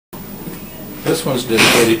This one's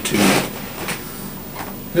dedicated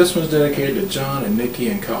to John and Nikki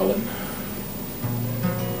and Colin.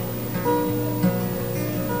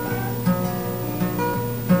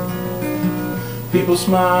 People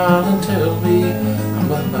smile and tell me I'm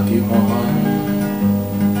a lucky one.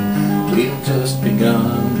 We've just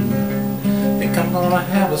begun. Think I'm gonna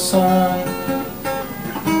have a son.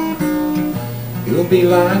 You'll be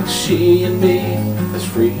like she and me, as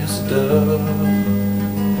free as a dove,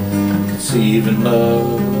 conceiving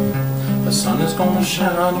love. The sun is gonna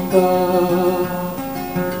shine above.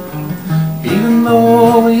 Even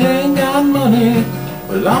though we ain't got money,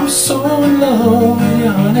 well, I'm so in love with you,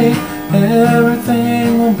 honey.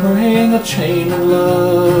 Everything will bring a chain of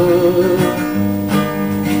love.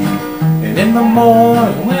 And in the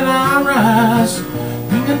morning when I rise,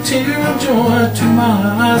 bring a tear of joy to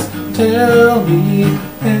my eyes. Tell me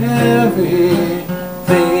everything's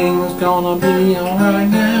gonna be alright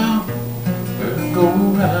now. Virgo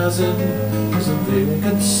rising is a very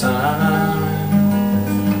good sign.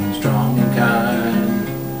 Strong and kind,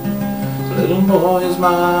 the little boy is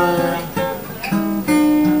mine.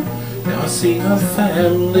 Now I see a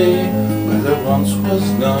family where there once was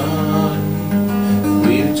none.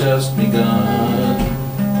 We've just begun.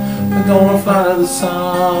 We're gonna fly to the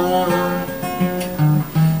sun.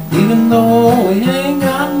 Even though we ain't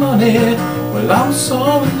got money, well, I'm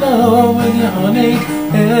so in love with you, honey.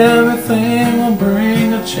 Everything will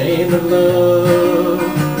bring a chain of love.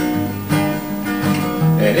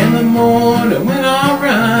 And in the morning when I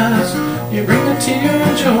rise, you bring a tear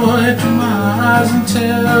of joy to my eyes and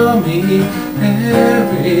tell me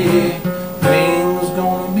everything